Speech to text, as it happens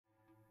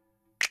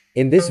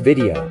In this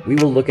video, we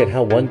will look at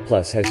how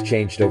OnePlus has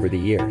changed over the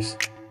years,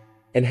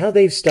 and how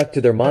they've stuck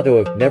to their motto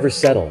of never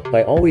settle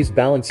by always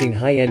balancing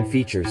high-end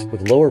features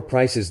with lower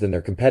prices than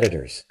their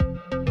competitors.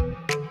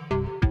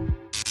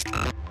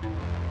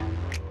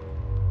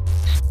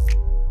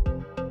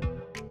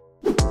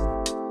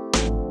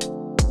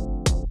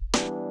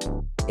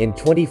 In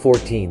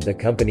 2014, the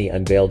company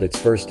unveiled its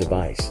first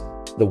device,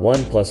 the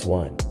OnePlus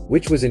One,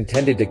 which was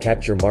intended to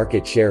capture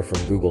market share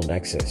from Google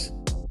Nexus.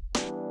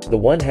 The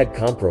One had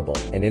comparable,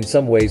 and in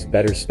some ways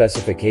better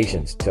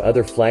specifications, to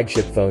other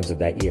flagship phones of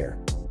that year,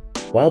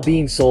 while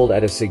being sold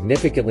at a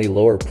significantly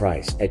lower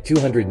price, at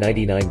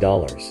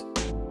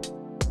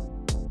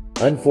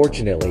 $299.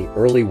 Unfortunately,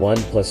 early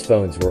OnePlus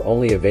phones were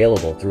only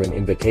available through an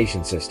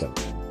invitation system.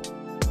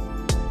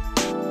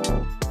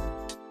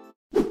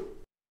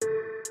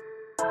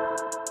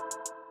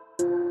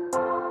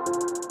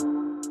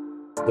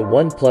 The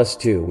OnePlus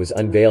 2 was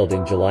unveiled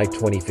in July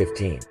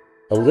 2015,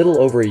 a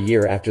little over a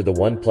year after the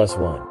OnePlus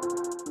One.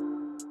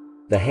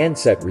 The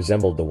handset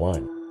resembled the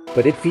One,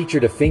 but it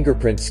featured a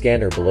fingerprint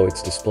scanner below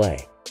its display.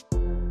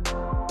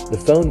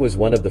 The phone was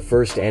one of the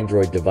first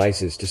Android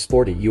devices to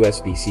sport a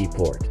USB-C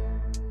port.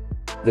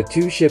 The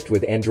two shipped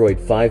with Android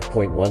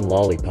 5.1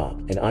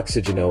 Lollipop and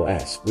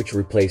OxygenOS, which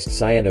replaced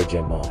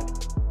Cyanogen mod.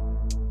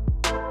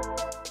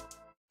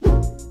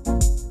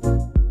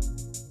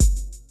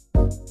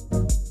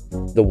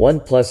 The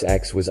OnePlus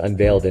X was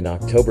unveiled in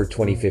October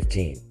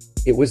 2015.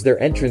 It was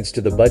their entrance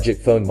to the budget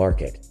phone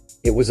market.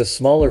 It was a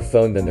smaller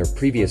phone than their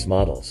previous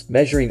models,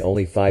 measuring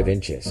only 5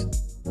 inches.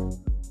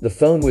 The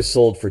phone was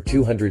sold for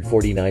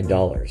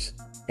 $249,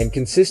 and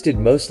consisted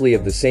mostly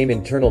of the same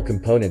internal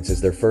components as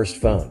their first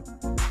phone,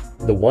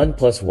 the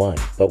OnePlus One,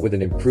 but with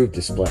an improved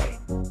display.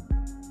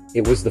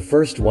 It was the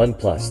first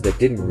OnePlus that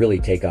didn't really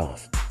take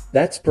off.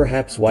 That's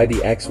perhaps why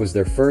the X was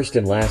their first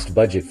and last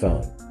budget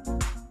phone.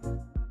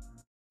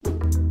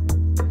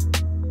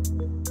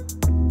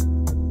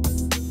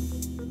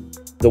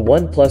 The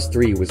OnePlus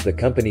 3 was the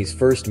company's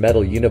first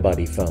metal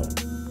unibody phone.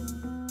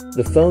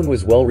 The phone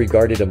was well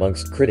regarded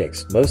amongst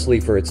critics, mostly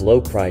for its low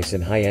price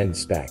and high-end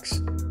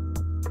specs.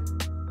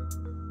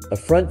 A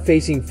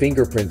front-facing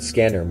fingerprint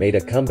scanner made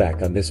a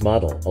comeback on this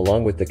model,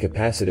 along with the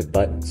capacitive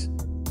buttons.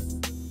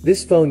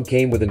 This phone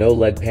came with an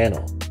OLED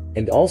panel,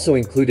 and also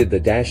included the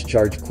Dash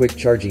Charge quick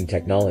charging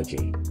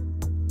technology.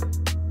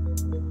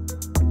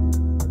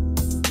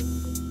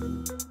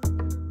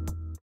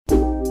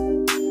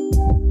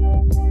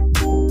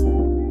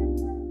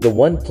 The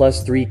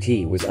OnePlus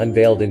 3T was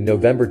unveiled in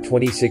November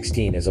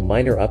 2016 as a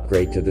minor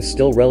upgrade to the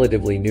still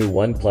relatively new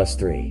OnePlus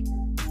 3.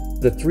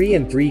 The 3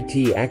 and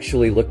 3T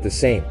actually looked the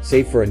same,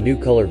 save for a new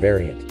color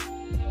variant.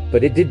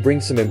 But it did bring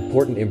some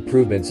important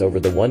improvements over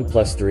the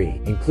OnePlus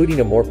 3, including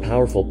a more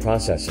powerful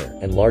processor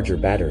and larger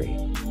battery.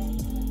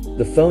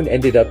 The phone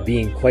ended up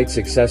being quite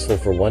successful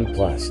for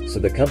OnePlus, so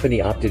the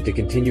company opted to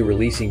continue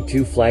releasing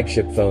 2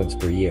 flagship phones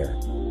per year.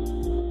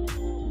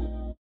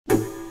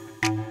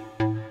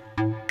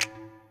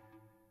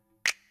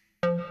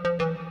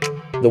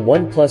 The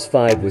OnePlus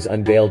 5 was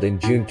unveiled in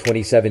June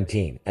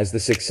 2017, as the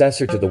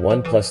successor to the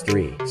OnePlus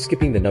 3,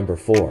 skipping the number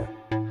 4.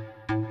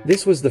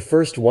 This was the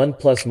first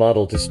OnePlus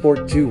model to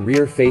sport 2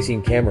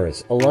 rear-facing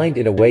cameras, aligned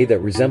in a way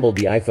that resembled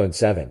the iPhone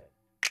 7.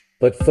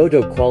 But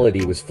photo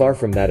quality was far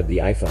from that of the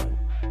iPhone.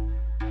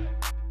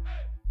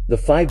 The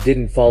 5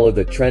 didn't follow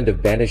the trend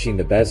of banishing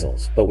the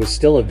bezels, but was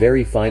still a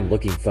very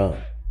fine-looking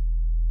phone.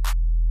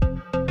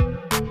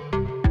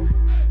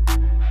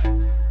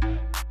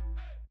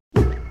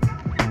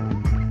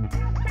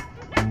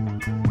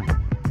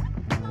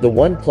 The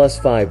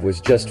OnePlus 5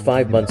 was just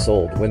 5 months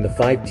old when the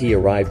 5T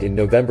arrived in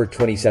November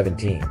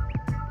 2017.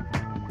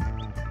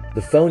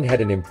 The phone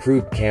had an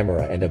improved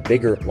camera and a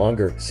bigger,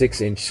 longer,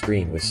 6-inch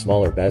screen with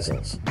smaller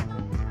bezels.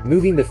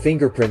 Moving the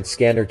fingerprint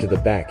scanner to the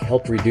back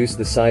helped reduce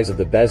the size of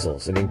the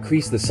bezels and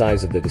increase the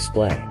size of the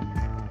display.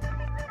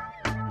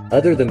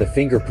 Other than the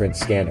fingerprint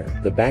scanner,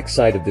 the back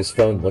side of this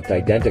phone looked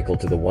identical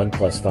to the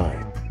OnePlus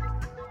 5.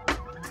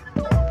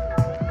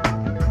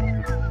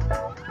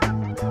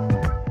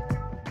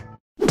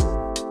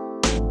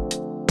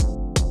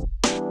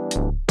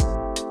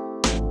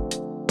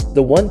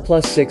 The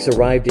OnePlus 6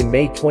 arrived in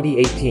May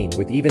 2018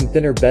 with even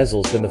thinner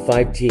bezels than the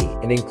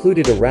 5T, and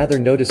included a rather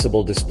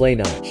noticeable display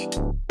notch.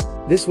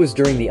 This was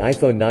during the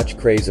iPhone notch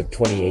craze of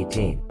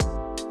 2018.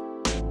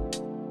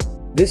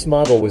 This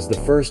model was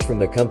the first from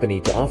the company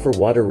to offer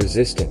water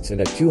resistance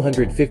and a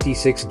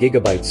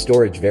 256GB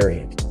storage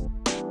variant.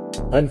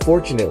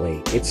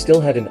 Unfortunately, it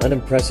still had an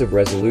unimpressive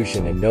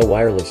resolution and no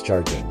wireless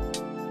charging.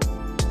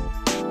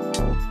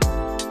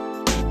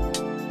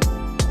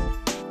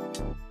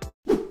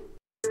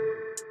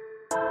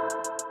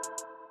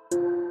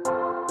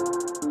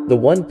 The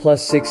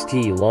OnePlus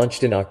 6T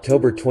launched in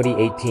October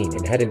 2018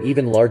 and had an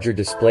even larger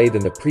display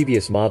than the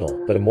previous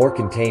model, but a more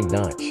contained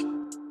notch.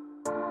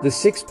 The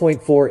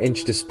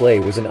 6.4-inch display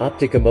was an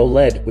Opticom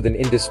OLED with an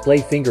in-display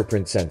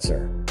fingerprint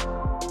sensor.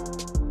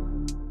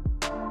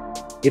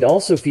 It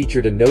also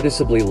featured a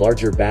noticeably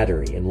larger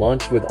battery and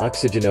launched with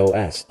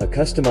OxygenOS, a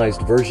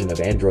customized version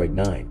of Android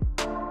 9.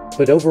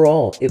 But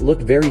overall, it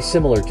looked very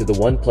similar to the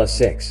OnePlus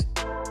 6.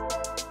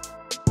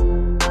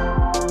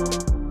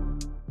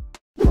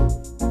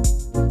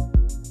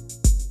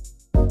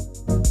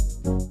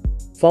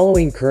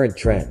 Following current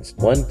trends,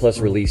 OnePlus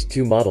released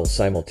two models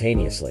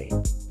simultaneously: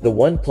 the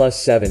OnePlus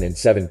 7 and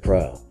 7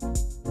 Pro.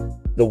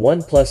 The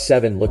OnePlus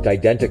 7 looked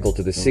identical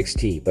to the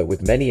 6T but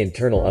with many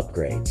internal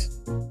upgrades.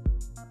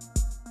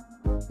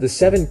 The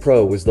 7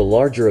 Pro was the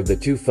larger of the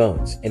two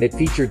phones, and it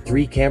featured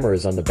 3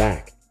 cameras on the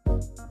back,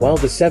 while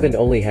the 7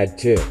 only had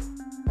 2.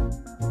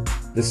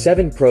 The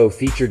 7 Pro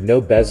featured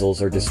no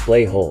bezels or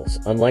display holes,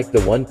 unlike the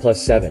OnePlus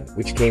 7,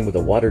 which came with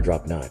a water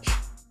drop notch.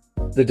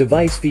 The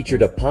device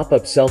featured a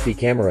pop-up selfie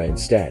camera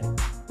instead.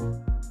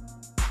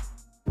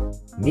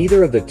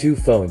 Neither of the two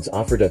phones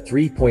offered a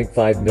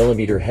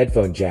 3.5mm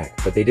headphone jack,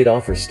 but they did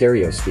offer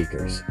stereo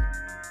speakers.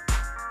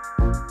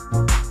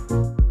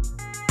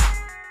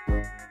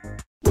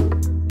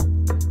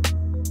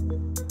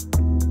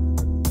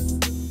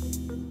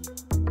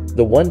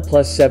 The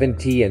OnePlus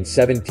 7T and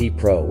 7T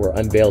Pro were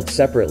unveiled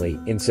separately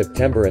in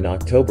September and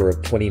October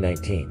of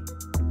 2019.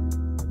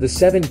 The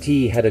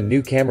 7T had a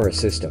new camera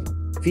system,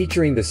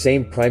 featuring the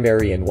same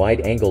primary and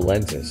wide-angle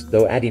lenses,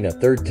 though adding a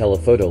third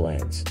telephoto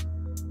lens.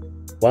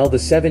 While the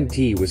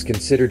 7T was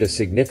considered a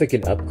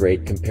significant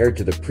upgrade compared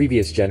to the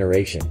previous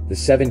generation, the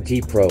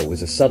 7T Pro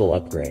was a subtle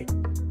upgrade.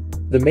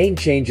 The main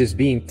changes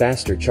being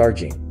faster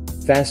charging,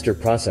 faster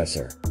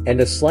processor, and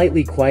a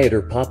slightly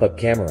quieter pop-up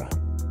camera.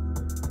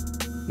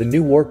 The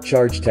new warp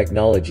charge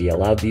technology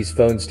allowed these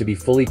phones to be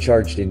fully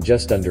charged in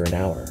just under an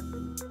hour.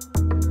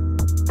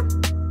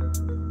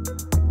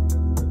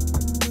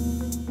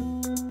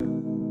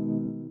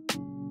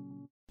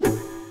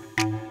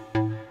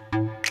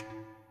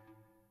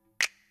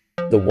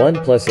 The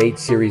OnePlus 8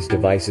 series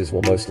devices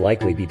will most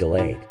likely be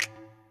delayed.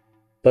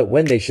 But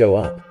when they show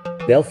up,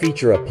 they'll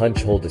feature a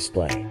punch-hole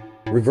display,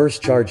 reverse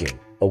charging,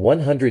 a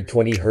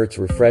 120Hz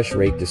refresh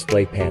rate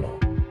display panel,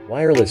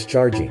 wireless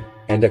charging,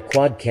 and a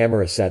quad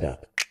camera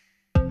setup.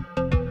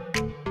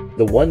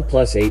 The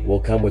OnePlus 8 will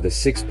come with a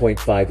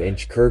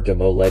 6.5-inch curved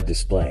AMOLED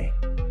display,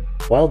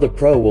 while the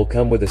Pro will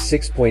come with a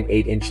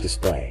 6.8-inch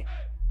display.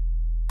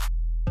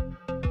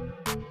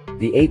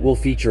 The 8 will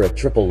feature a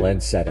triple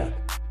lens setup,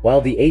 while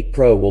the 8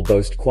 Pro will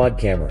boast quad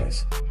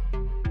cameras.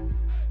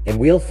 And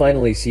we'll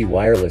finally see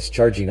wireless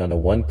charging on a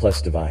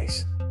OnePlus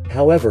device.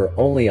 However,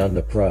 only on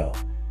the Pro.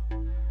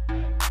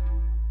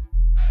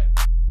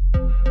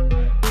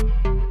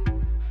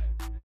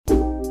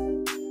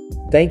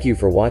 Thank you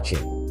for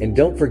watching, and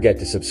don't forget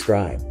to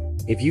subscribe.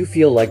 If you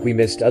feel like we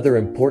missed other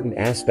important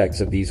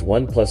aspects of these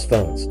OnePlus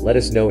phones, let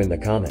us know in the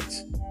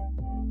comments.